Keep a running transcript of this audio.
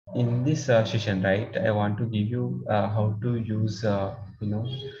in this session, right, I want to give you how to use,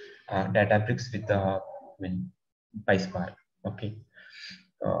 Databricks with PySpark. Okay.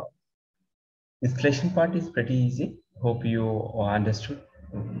 Uh, Installation part is pretty easy. Hope you understood.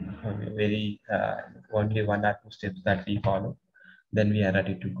 Very only one or two steps that we follow, then we are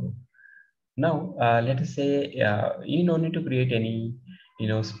ready to go. Now, let us say you don't need to create any,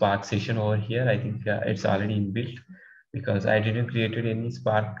 Spark session over here. I think it's already inbuilt because I didn't created any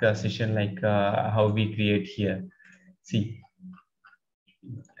Spark session like how we create here. See,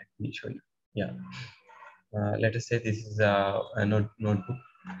 let me show you. Yeah. Let us say this is a notebook.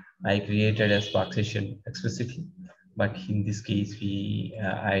 I created a Spark session explicitly, but in this case,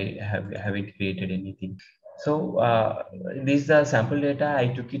 I haven't created anything. So this is the sample data.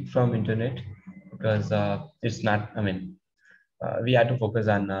 I took it from internet because it's not. I mean, we have to focus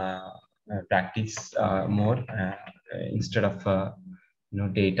on practice more instead of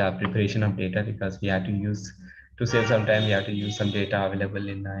data preparation of data, because we have to use to save some time. We have to use some data available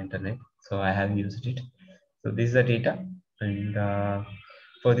in the internet. So I have used it. So this is the data, and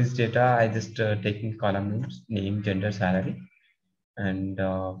for this data, I just taking column names, name, gender, salary, and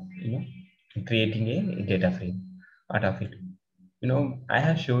creating a data frame out of it. I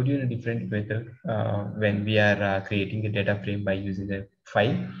have showed you in a different method when we are creating a data frame by using a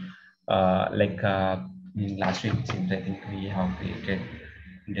file. Like in last week, I think we have created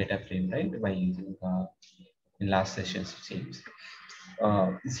data frame, right, by using in last sessions, it seems.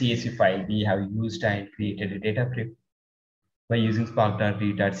 CSV file we have used and created a data frame by using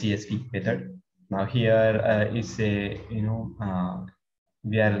spark.read.csv method. Now here is a,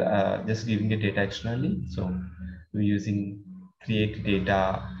 we are just giving the data externally. So we're using create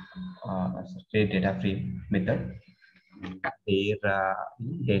data frame method. Here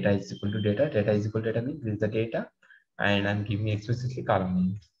data is equal to data is equal to data means this is the data, and I'm giving explicitly column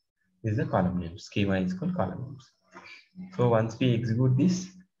names. This is the column name. Schema is called column names. So once we execute this,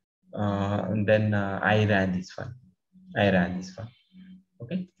 and then I ran this one.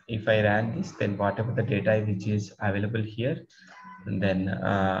 Okay. If I ran this, then whatever the data which is available here, and then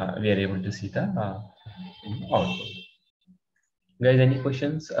we are able to see the output. Guys, any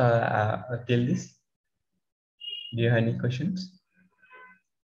questions till this? Do you have any questions?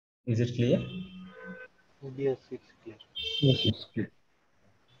 Is it clear? Yes, it's clear. Yes, it's clear.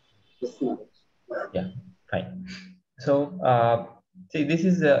 Yeah, fine. So see, this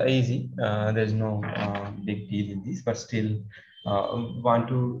is easy. There's no big deal in this, but still want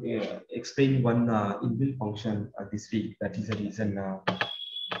to explain one inbuilt function this week. That is the reason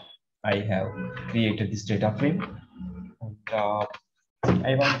I have created this data frame. And,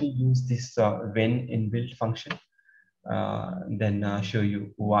 I want to use this when inbuilt function. Then show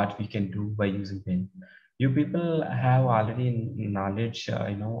you what we can do by using when. You people have already knowledge,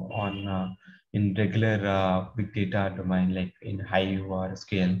 on in regular big data domain, like in Hive or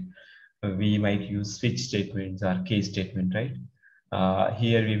Scale. We might use switch statements or case statement, right?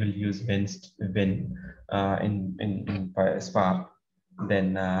 Here we will use when in Spark.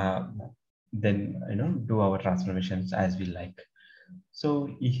 Then do our transformations as we like. So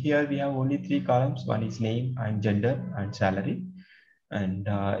here we have only 3 columns. One is name and gender and salary. And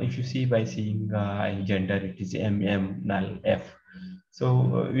if you see by seeing gender, it is MM null F.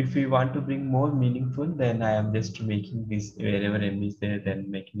 So if we want to bring more meaningful, then I am just making this wherever M is there, then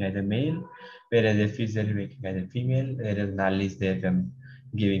making as a male, whereas F is there, making as a female, whereas null is there, then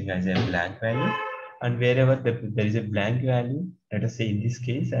giving as a blank value. And wherever there is a blank value, let us say in this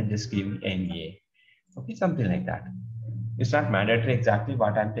case, I'm just giving NA. Okay, something like that. It's not mandatory exactly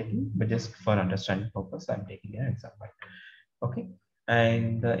what I'm taking, but just for understanding purpose, I'm taking an example. Okay,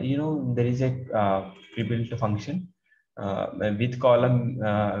 and there is a pre-built function with column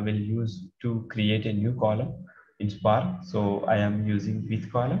will use to create a new column in Spark. So I am using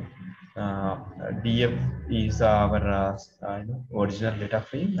with column. DF is our original data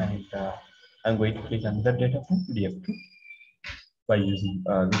frame, and I'm going to click another data frame, DF2. By using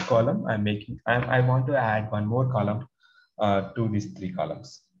with column, I want to add one more column to these 3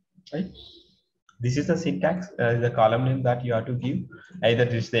 columns, right? This is the syntax, the column name that you have to give. Either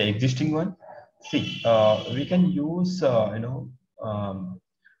this is the existing one. See, we can use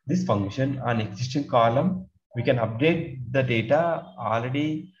this function on existing column. We can update the data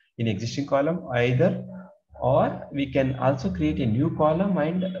already in existing column either, or we can also create a new column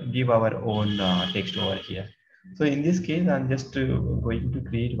and give our own text over here. So in this case, I'm just going to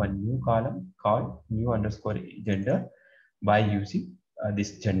create one new column called new underscore gender by using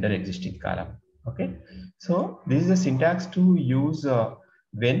this gender existing column. Okay, so this is the syntax to use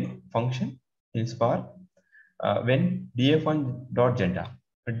when function in Spark when df1.gender.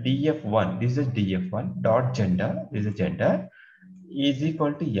 df1, this is df1 dot gender, this is gender, is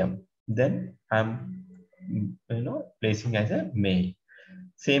equal to m. Then I'm placing as a male.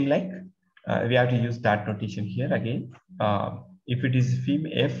 Same like we have to use that notation here again. If it is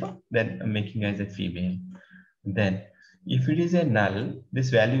female f, then I'm making as a female. Then if it is a null,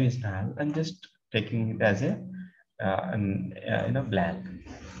 this value is null, I'm just taking it as a blank.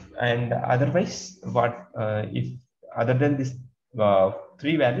 And otherwise, what if other than this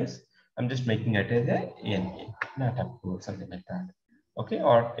three values, I'm just making it as a NA, not up to something like that. Okay,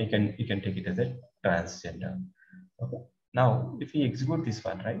 or you can take it as a transgender. Okay. Now, if we execute this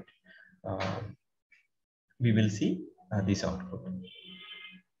one, right, we will see this output.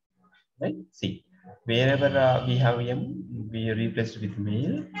 Right? See, wherever we have M, we replaced with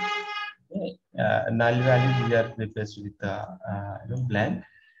male. Okay. Null value we are replaced with blank.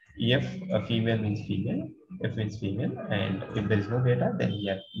 If a female means female, F means female, and if there is no data, then we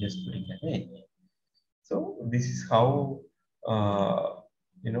are just putting an A. So this is how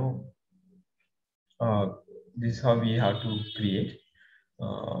this is how we have to create. We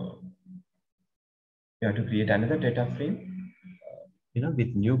have to create another data frame,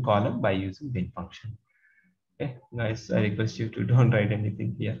 with new column by using bin function. Okay, guys, I request you to don't write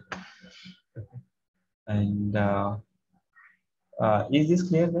anything here. Okay. And is this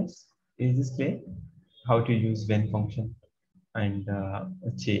clear, guys? Is this clear? How to use when function and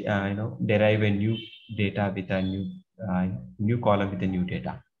derive a new data with a new column with a new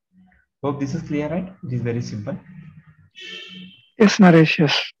data. Hope this is clear, right? It is very simple. Yes, Naresh.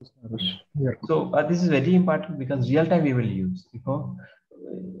 Yes. Yeah. So this is very important because real time we will use.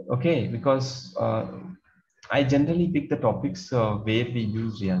 Okay, because I generally pick the topics where we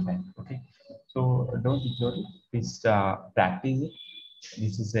use real time. Okay, so don't ignore it. Please practice it.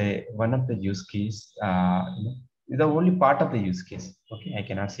 This is one of the use case. The only part of the use case. Okay, I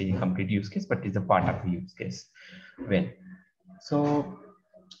cannot say complete use case, but it's a part of the use case. When so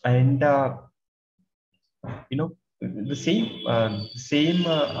and the same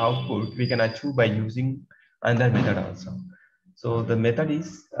output we can achieve by using another method also. So the method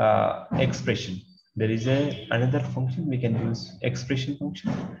is expression. There is another function we can use, expression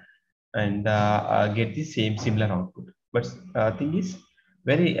function, and get the similar output. But thing is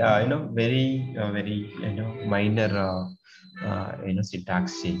very minor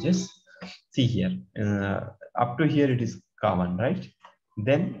syntax changes. See here, up to here it is common, right?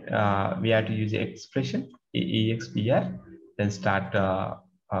 Then we have to use expression expr, then start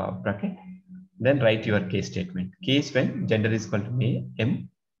bracket, then write your case statement. Case when gender is equal to male, m,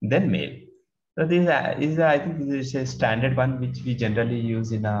 then male. So this is I think this is a standard one which we generally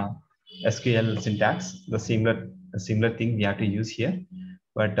use in a SQL syntax. The similar thing we have to use here,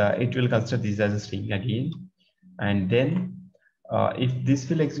 but it will consider this as a string again, and then if this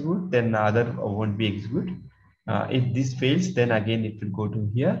will execute, then other won't be execute. If this fails, then again it will go to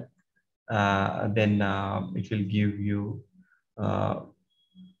here. Then it will give you,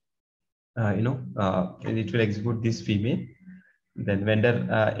 it will execute this female. Then vendor,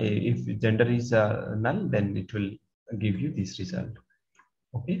 if gender is null, then it will give you this result.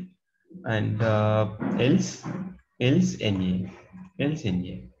 Okay, and else NA.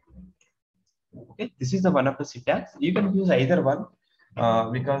 Okay, this is the one of the syntax. You can use either one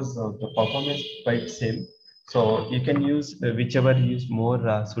because the performance is quite same. So you can use whichever is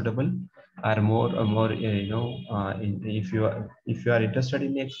more suitable or more if you are interested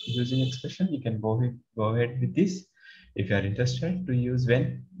in using expression, you can go ahead with this. If you are interested to use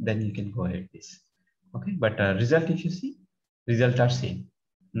when, then you can go ahead with this. Okay, but result, if you see, results are same.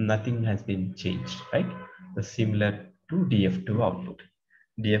 Nothing has been changed, right? The similar to df2 output.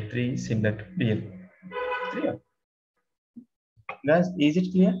 df3 is similar to df3. Guys, is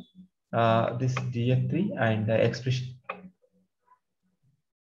it clear? This df3 and expression.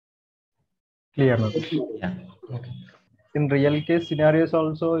 Clear. Yeah. Okay. In real case scenarios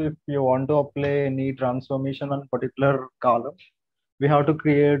also, if you want to apply any transformation on particular column, we have to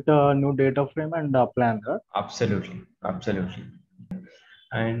create a new data frame and plan that. Absolutely.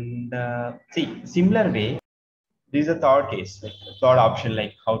 And see, similar way, this is a third case, like third option,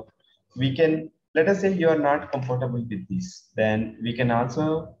 like how we can, let us say you are not comfortable with this, then we can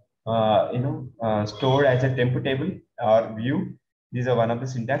also store as a temp table or view. These are one of the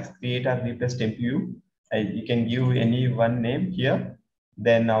syntax, create or replace temp view. You can give any one name here,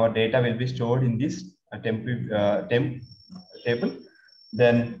 then our data will be stored in this temp table.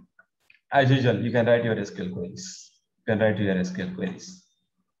 Then as usual, you can write your SQL queries.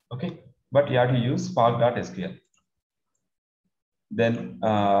 Okay, but you have to use spark.sql. Then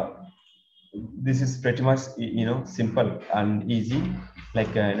this is pretty much simple and easy.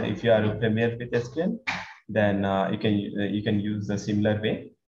 Like if you are familiar with SQL, then you can use the similar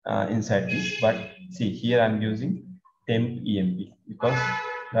way inside this. But see here I'm using temp emp because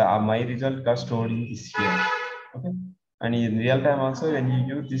my result got stored in this here. Okay, and in real time also when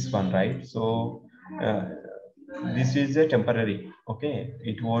you use this one, right? So this is a temporary. Okay,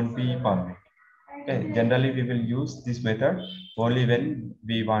 it won't be permanent. Okay, generally we will use this method only when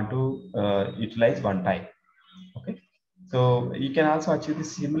we want to utilize one time. Okay, so you can also achieve the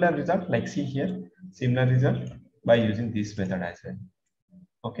similar result, like see here, similar result by using this method as well.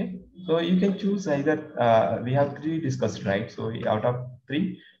 Okay, so you can choose either, we have three discussed, right? So out of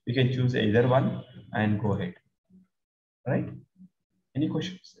three, you can choose either one and go ahead, right? Any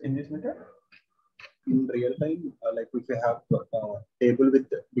questions in this method? In real time, like if you have a table with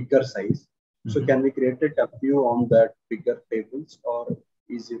bigger size, so can we create a view on that bigger tables, or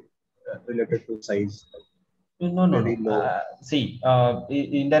is it related to size? No. See,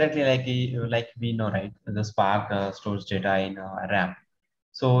 indirectly, like we know, right? The Spark stores data in RAM,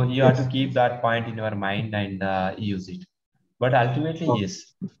 so you have to keep that point in your mind and use it. But ultimately,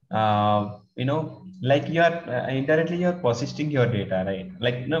 yes, you know, like you are indirectly you're persisting your data, right?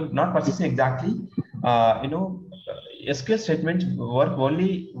 Like no, not persisting exactly. You know, SQL statements work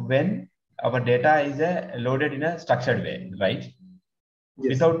only when our data is loaded in a structured way, right?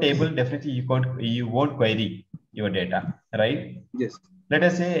 Without table, definitely you won't query your data, right? Yes. Let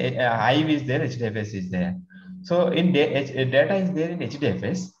us say Hive is there, HDFS is there. So in data is there in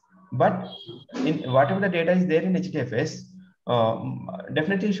HDFS, but in whatever the data is there in HDFS,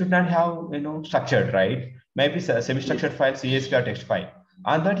 definitely should not have structured, right? Maybe semi-structured file, CSV or text file.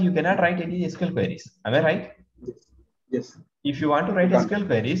 On that you cannot write any SQL queries. Am I right? Yes. If you want to write SQL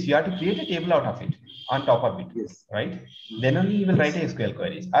queries, you have to create a table out of it, on top of it, right? Then only you will write a SQL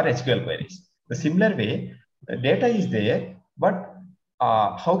queries or SQL queries. The similar way, the data is there, but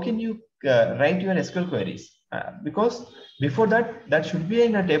how can you write your SQL queries? Because before that should be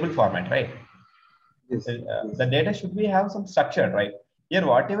in a table format, right? Yes. The data should be have some structure, right? Here,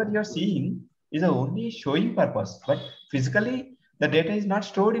 whatever you're seeing is only showing purpose, but physically the data is not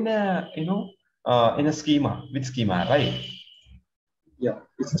stored in a in a schema with schema, right? Yeah,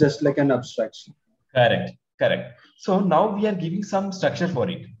 it's just like an abstraction. Correct. So now we are giving some structure for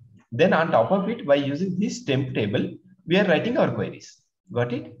it. Then on top of it, by using this temp table, we are writing our queries.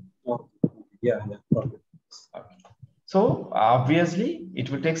 Got it? Oh, yeah. Okay. So obviously, it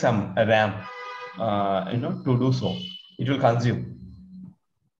will take some RAM, to do so. It will consume.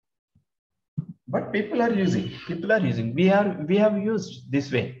 But people are using. We have used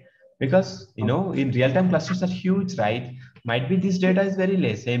this way because in real-time clusters are huge, right? Might be this data is very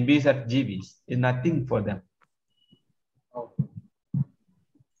less, MBs or GBs is nothing for them.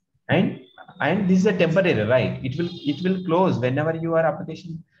 And this is a temporary, right? It will close whenever your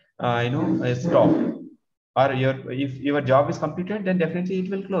application is stopped, or if your job is completed, then definitely it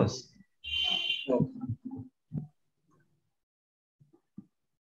will close.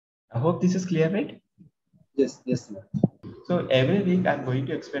 I hope this is clear, right? Yes. So every week I'm going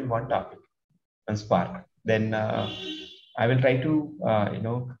to explain one topic on Spark. Then I will try to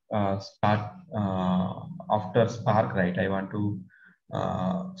start after Spark, right? I want to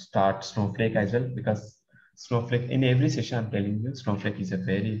start Snowflake as well, because Snowflake, in every session I'm telling you, Snowflake is a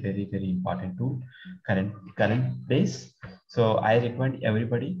very, very, very important tool current days. So I recommend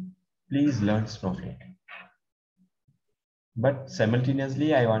everybody, please learn Snowflake. But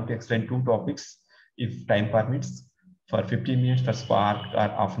simultaneously, I want to explain two topics, if time permits, for 15 minutes for Spark or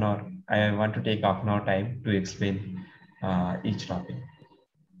half an hour. I want to take half an hour time to explain each topic.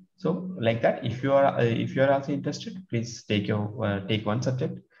 So like that, if you are also interested, please take one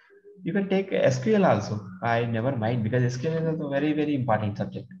subject. You can take SQL also. I never mind, because SQL is a very, very important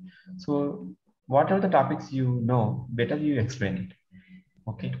subject. So whatever the topics you know, better you explain it.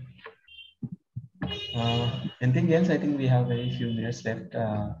 Okay. Anything else? I think we have very few minutes left.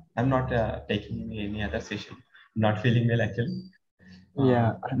 I'm not taking any other session. I'm not feeling well actually.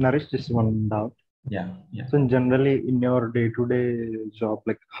 Yeah, Naresh, just one doubt. Yeah. So generally in your day-to-day job,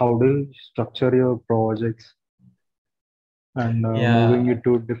 like how do you structure your projects and moving it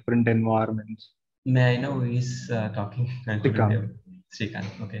to different environments? May I know who is talking?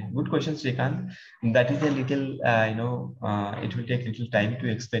 Srikanth. Okay, good question, Srikanth. That is a little, it will take little time to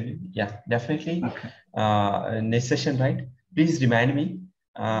explain it. Yeah, definitely. Okay. Next session, right? Please remind me.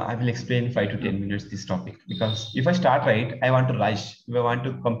 I will explain 5 to 10 minutes this topic, because if I start right, I want to rush. If I want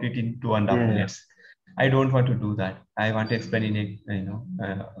to complete in 2.5 minutes, I don't want to do that. I want to explain in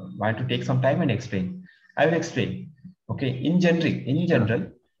a, want to take some time and explain. I will explain. Okay, in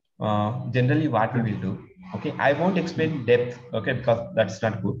general, generally what we will do, Okay, I won't explain depth, okay, because that's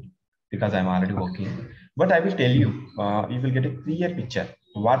not good, because I'm already working. But I will tell you, you will get a clear picture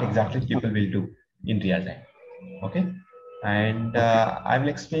what exactly people will do in real time. Okay, and I will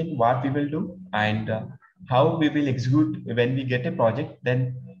explain what we will do and how we will execute when we get a project.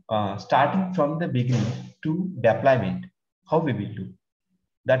 Then starting from the beginning to deployment, how we will do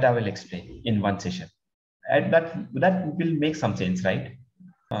that I will explain in one session, and that will make some sense, right?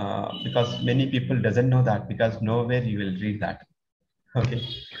 Because many people doesn't know that, because nowhere you will read that. Okay,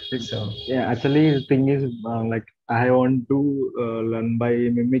 so Yeah, actually, the thing is, like I want to learn by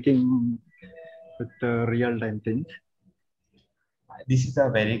mimicking with real-time things. this is a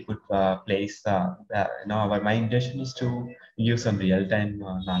very good place. My intention is to give some real-time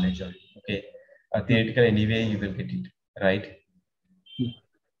knowledge. Okay, theoretical anyway you will get it, right?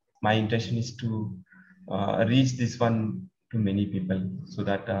 My intention is to reach this one to many people, so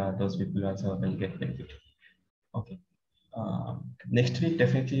that those people also will get benefit. Okay. Next week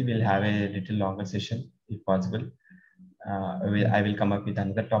definitely we'll have a little longer session if possible. I will come up with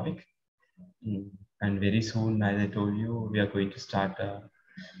another topic. And very soon, as I told you, we are going to start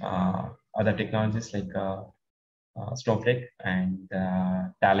other technologies like Snowflake and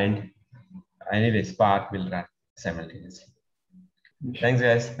Talent. Anyway, Spark will run simultaneously. Thanks,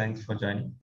 guys. Thanks for joining.